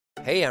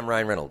Hey, I'm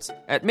Ryan Reynolds.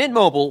 At Mint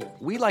Mobile,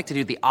 we like to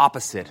do the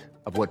opposite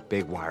of what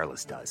Big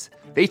Wireless does.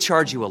 They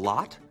charge you a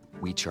lot,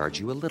 we charge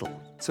you a little.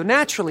 So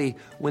naturally,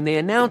 when they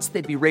announced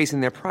they'd be raising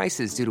their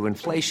prices due to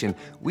inflation,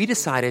 we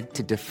decided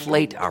to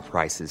deflate our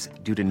prices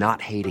due to not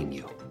hating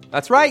you.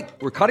 That's right.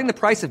 We're cutting the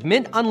price of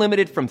Mint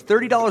Unlimited from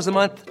 $30 a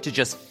month to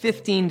just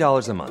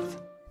 $15 a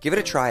month. Give it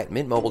a try at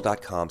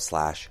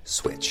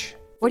mintmobile.com/switch.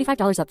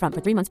 $45 up front for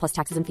 3 months plus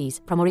taxes and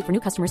fees. Promo rate for new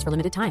customers for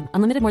limited time.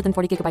 Unlimited more than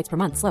 40 gigabytes per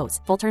month. Slows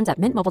full terms at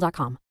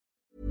mintmobile.com.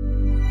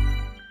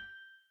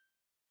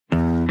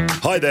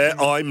 Hi there,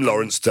 I'm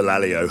Lawrence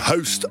Dallaglio,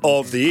 host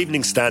of the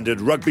Evening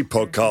Standard Rugby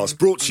Podcast,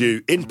 brought to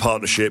you in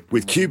partnership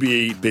with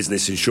QBE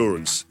Business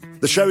Insurance.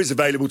 The show is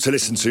available to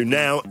listen to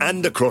now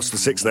and across the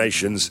Six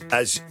Nations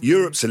as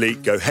Europe's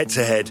elite go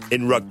head-to-head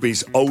in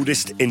rugby's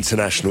oldest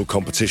international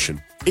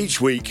competition. Each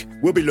week,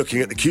 we'll be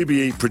looking at the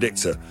QBE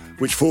Predictor,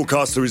 which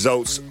forecasts the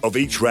results of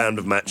each round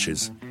of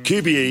matches.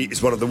 QBE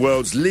is one of the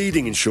world's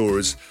leading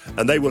insurers,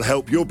 and they will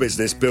help your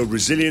business build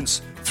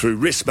resilience through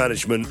risk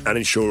management and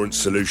insurance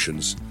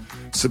solutions.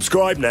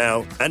 Subscribe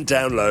now and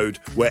download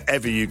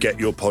wherever you get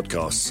your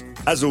podcasts.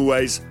 As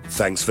always,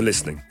 thanks for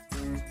listening.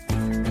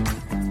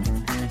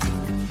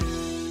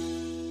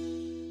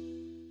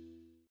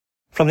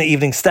 From the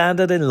Evening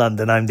Standard in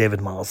London, I'm David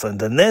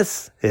Marsland, and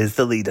this is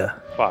The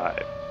Leader.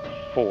 5,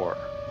 4,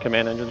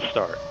 command engine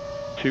start.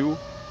 2,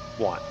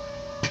 1.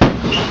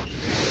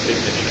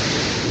 Ignition.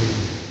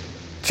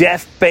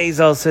 Jeff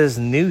Bezos'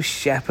 New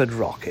Shepard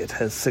rocket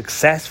has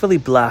successfully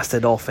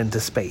blasted off into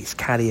space,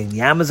 carrying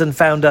the Amazon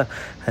founder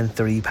and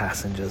 3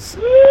 passengers.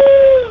 Woo!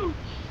 Oh,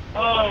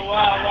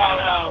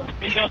 wow.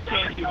 We got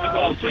 20. We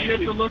got 20. You have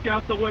to look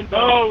out the window.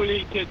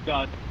 Holy kid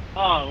God.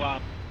 Oh, wow.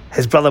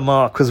 His brother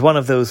Mark was one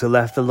of those who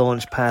left the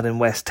launch pad in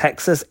West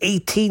Texas.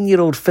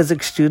 18-year-old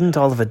physics student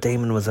Oliver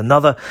Damon was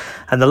another.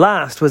 And the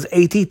last was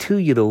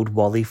 82-year-old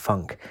Wally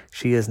Funk.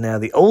 She is now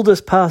the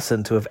oldest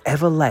person to have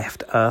ever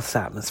left Earth's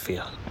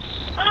atmosphere.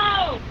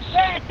 Oh,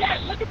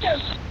 Dad, look at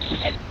this.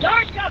 It's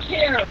dark up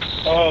here.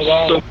 Oh,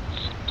 wow.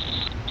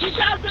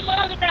 2,000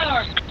 miles an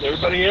hour.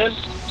 Everybody in?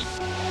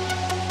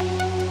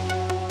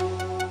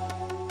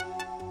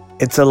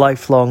 It's a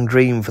lifelong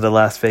dream for the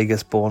Las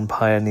Vegas-born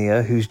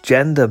pioneer whose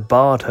gender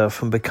barred her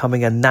from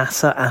becoming a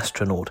NASA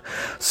astronaut.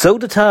 So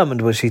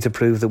determined was she to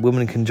prove that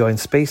women can join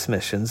space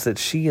missions that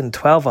she and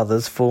 12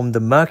 others formed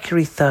the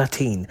Mercury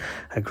 13,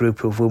 a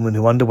group of women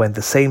who underwent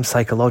the same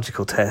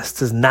psychological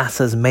tests as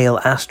NASA's male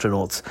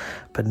astronauts,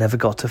 but never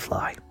got to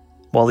fly.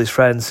 Wally's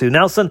friend Sue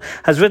Nelson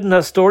has written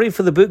her story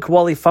for the book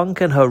Wally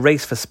Funk and Her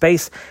Race for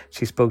Space.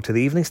 She spoke to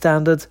the Evening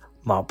Standard's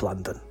Mark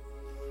Blunden.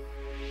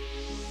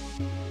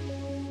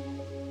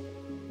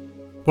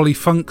 Wally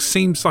Funk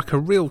seems like a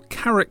real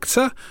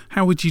character.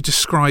 How would you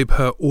describe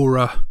her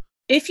aura?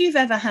 If you've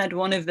ever had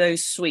one of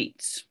those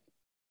sweets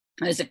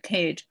as a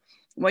kid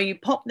where you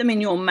pop them in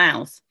your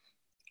mouth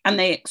and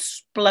they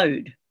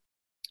explode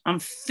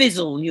and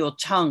fizzle your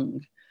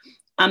tongue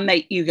and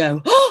make you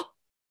go, oh,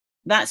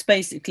 that's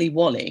basically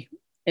Wally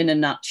in a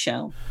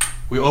nutshell.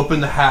 We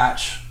open the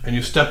hatch and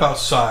you step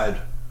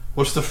outside.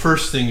 What's the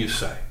first thing you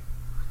say?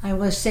 I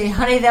will say,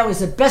 honey, that was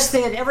the best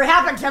thing that ever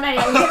happened to me.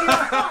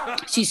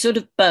 She sort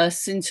of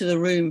bursts into the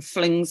room,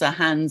 flings her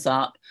hands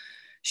up,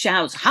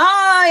 shouts,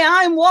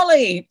 "Hi, I'm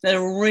Wally," at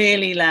a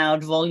really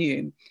loud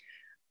volume.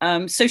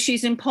 So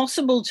she's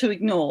impossible to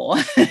ignore.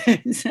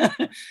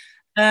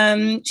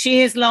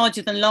 She is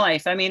larger than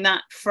life. I mean,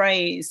 that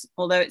phrase,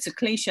 although it's a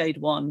cliched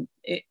one,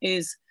 it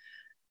is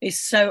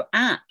so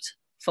apt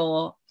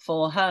for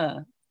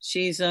her.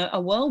 She's a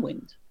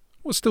whirlwind.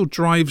 What still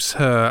drives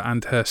her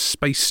and her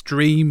space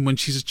dream when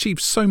she's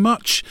achieved so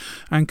much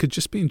and could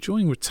just be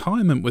enjoying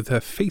retirement with her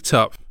feet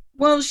up?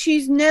 Well,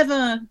 she's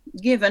never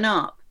given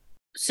up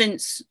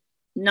since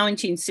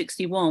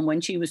 1961 when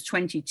she was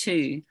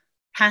 22,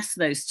 passed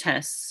those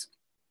tests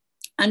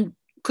and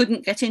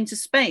couldn't get into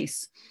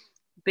space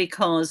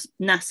because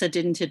NASA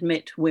didn't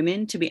admit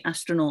women to be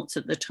astronauts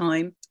at the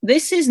time.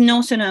 This is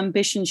not an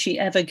ambition she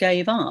ever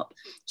gave up.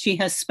 She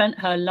has spent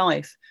her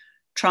life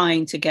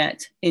trying to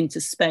get into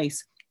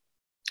space.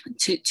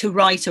 To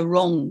right a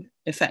wrong,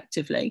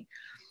 effectively.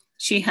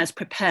 She has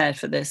prepared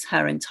for this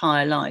her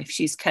entire life.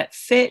 She's kept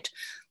fit.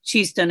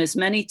 She's done as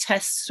many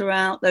tests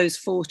throughout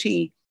those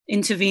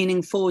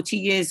intervening 40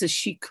 years as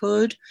she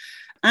could.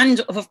 And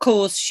of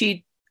course,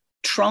 she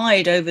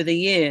tried over the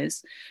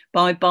years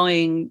by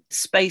buying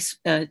space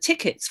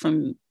tickets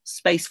from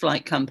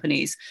spaceflight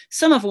companies,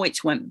 some of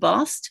which went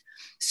bust.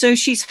 So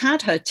she's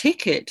had her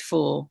ticket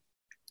for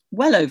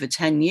well over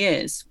 10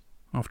 years.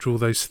 After all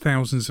those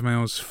thousands of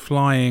hours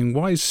flying,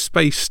 why is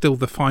space still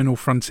the final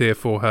frontier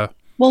for her?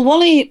 Well,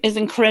 Wally is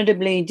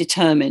incredibly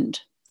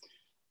determined,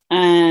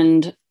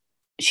 and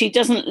she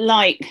doesn't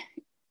like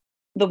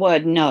the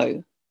word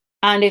no.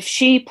 And if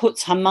she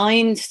puts her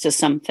mind to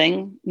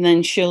something,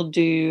 then she'll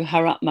do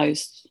her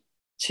utmost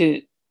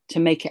to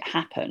make it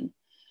happen.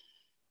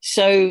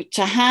 So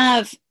to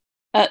have,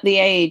 at the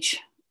age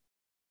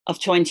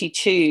of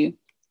 22,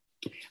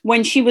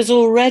 when she was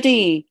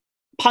already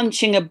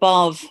punching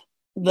above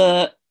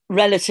the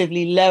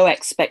relatively low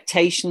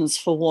expectations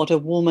for what a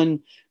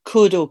woman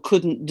could or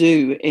couldn't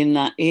do in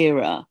that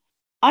era.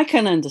 I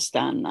can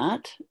understand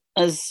that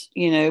as,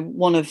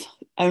 one of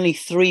only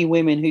 3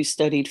 women who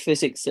studied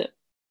physics at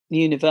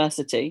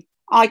university.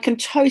 I can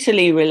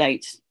totally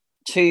relate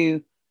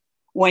to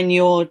when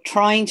you're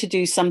trying to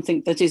do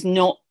something that is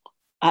not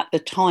at the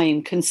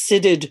time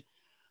considered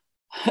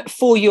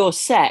for your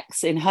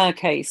sex, in her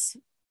case,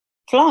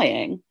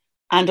 flying,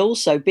 and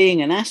also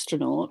being an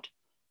astronaut.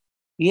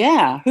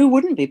 Yeah, who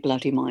wouldn't be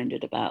bloody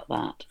minded about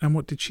that? And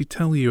what did she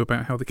tell you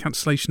about how the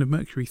cancellation of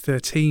Mercury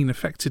 13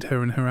 affected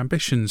her and her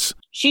ambitions?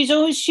 She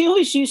always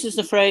uses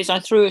the phrase, I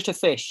threw it a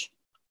fish.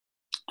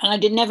 And I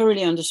never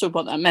really understood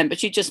what that meant, but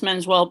she just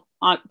means, well,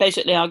 I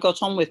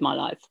got on with my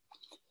life.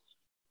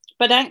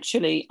 But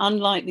actually,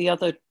 unlike the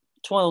other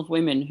 12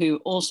 women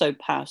who also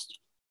passed,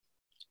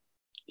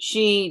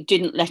 she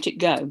didn't let it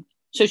go.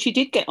 So she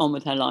did get on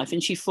with her life,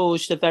 and she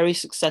forged a very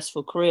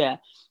successful career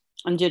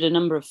and did a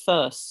number of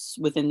firsts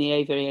within the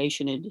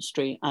aviation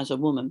industry as a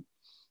woman.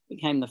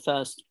 Became the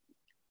first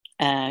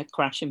air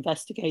crash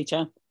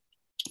investigator,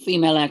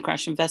 female air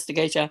crash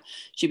investigator.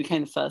 She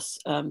became the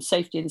first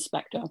safety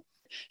inspector.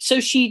 So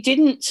she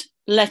didn't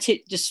let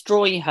it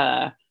destroy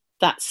her,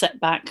 that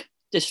setback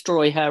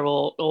destroy her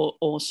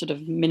or sort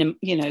of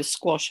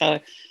squash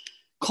her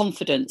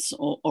confidence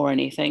or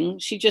anything.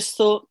 She just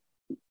thought,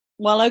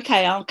 well,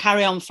 okay, I'll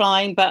carry on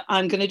flying, but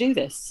I'm going to do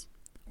this.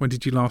 When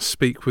did you last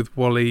speak with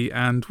Wally,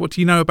 and what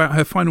do you know about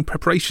her final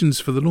preparations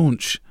for the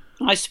launch?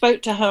 I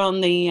spoke to her on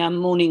the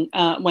morning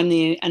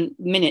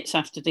minutes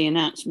after the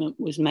announcement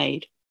was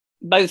made.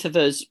 Both of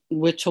us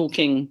were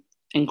talking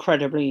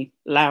incredibly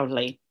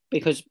loudly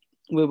because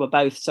we were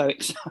both so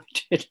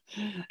excited.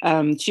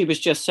 She was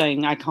just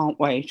saying, I can't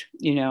wait.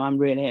 I'm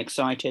really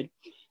excited.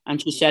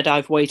 And she said,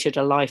 I've waited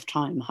a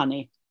lifetime,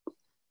 honey.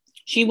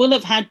 She will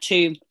have had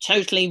to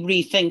totally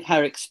rethink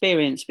her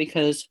experience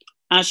because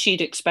as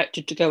she'd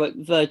expected to go at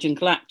Virgin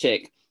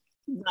Galactic,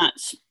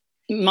 that's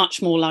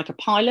much more like a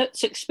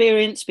pilot's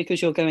experience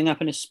because you're going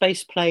up in a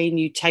space plane,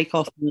 you take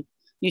off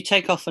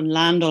and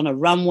land on a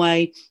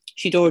runway.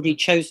 She'd already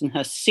chosen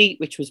her seat,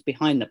 which was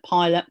behind the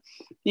pilot.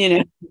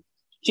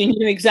 She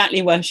knew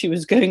exactly where she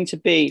was going to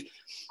be.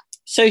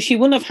 So she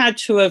wouldn't have had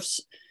to have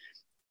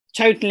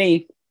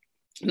totally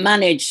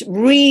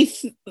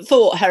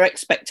rethought her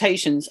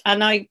expectations.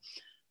 And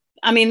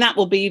I mean, that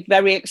will be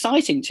very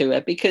exciting to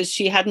her because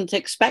she hadn't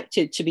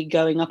expected to be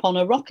going up on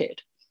a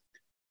rocket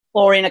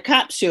or in a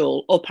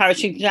capsule or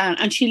parachuting down.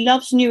 And she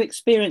loves new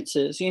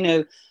experiences.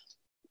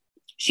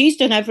 She's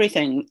done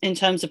everything in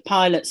terms of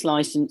pilot's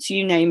license.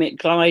 You name it,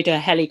 glider,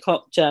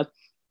 helicopter,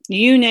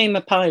 you name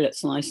a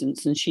pilot's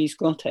license and she's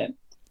got it.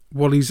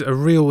 Wally's a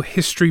real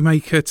history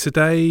maker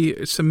today.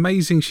 It's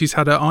amazing she's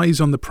had her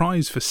eyes on the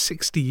prize for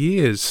 60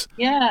 years.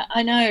 Yeah,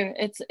 I know.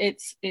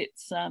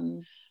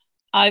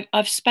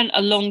 I've spent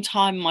a long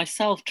time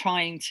myself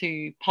trying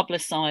to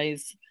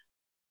publicise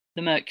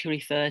the Mercury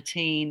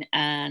 13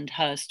 and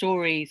her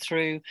story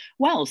through,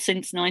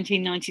 since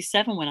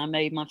 1997 when I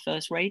made my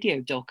first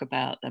radio doc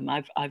about them.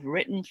 I've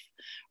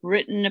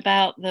written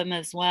about them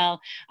as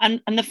well.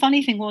 And the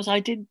funny thing was I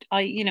did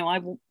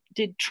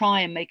try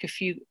and make a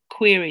few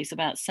queries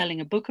about selling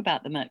a book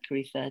about the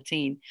Mercury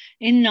 13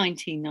 in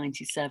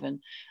 1997.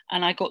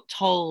 And I got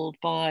told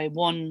by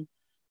one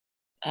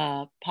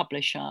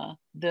publisher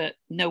that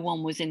no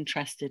one was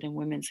interested in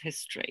women's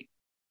history.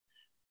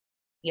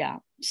 Yeah.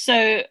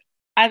 So,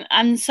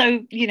 and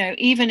so,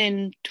 even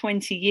in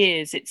 20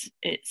 years,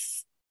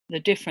 it's the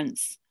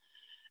difference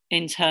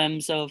in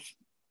terms of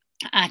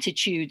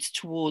attitudes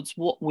towards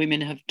what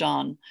women have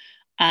done.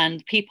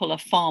 And people are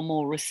far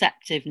more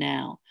receptive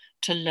now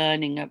to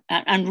learning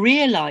and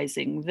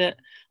realizing that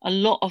a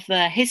lot of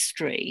their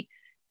history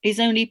is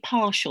only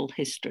partial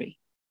history.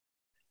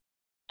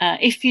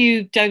 If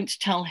you only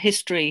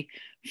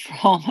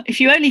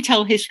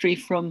tell history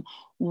from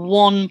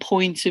one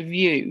point of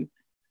view,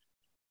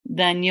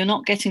 then you're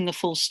not getting the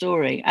full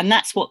story. And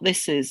that's what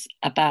this is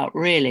about,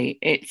 really.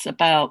 It's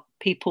about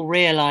people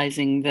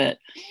realizing that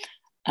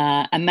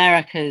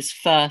America's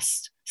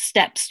first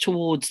steps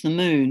towards the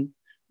moon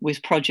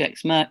with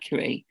Project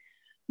Mercury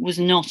was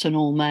not an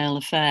all-male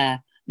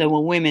affair. There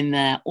were women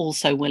there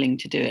also willing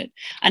to do it.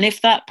 And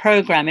if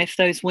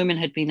those women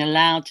had been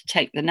allowed to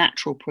take the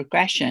natural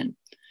progression,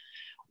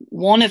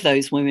 one of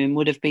those women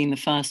would have been the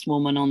first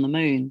woman on the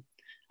moon.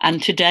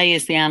 And today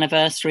is the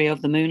anniversary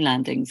of the moon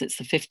landings. It's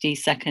the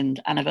 52nd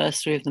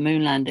anniversary of the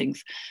moon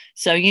landings.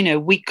 So,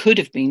 we could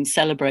have been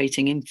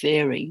celebrating, in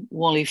theory,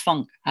 Wally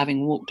Funk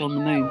having walked on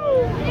the moon.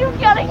 You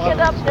gotta get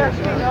up there,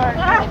 sweetheart.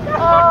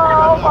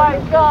 Oh my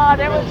God,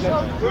 it was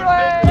so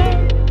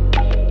great.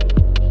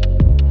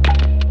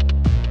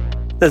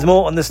 There's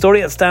more on the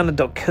story at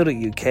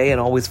standard.co.uk and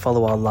always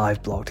follow our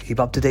live blog to keep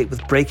up to date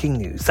with breaking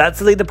news. That's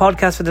the Leader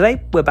podcast for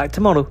today. We're back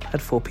tomorrow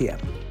at 4 p.m.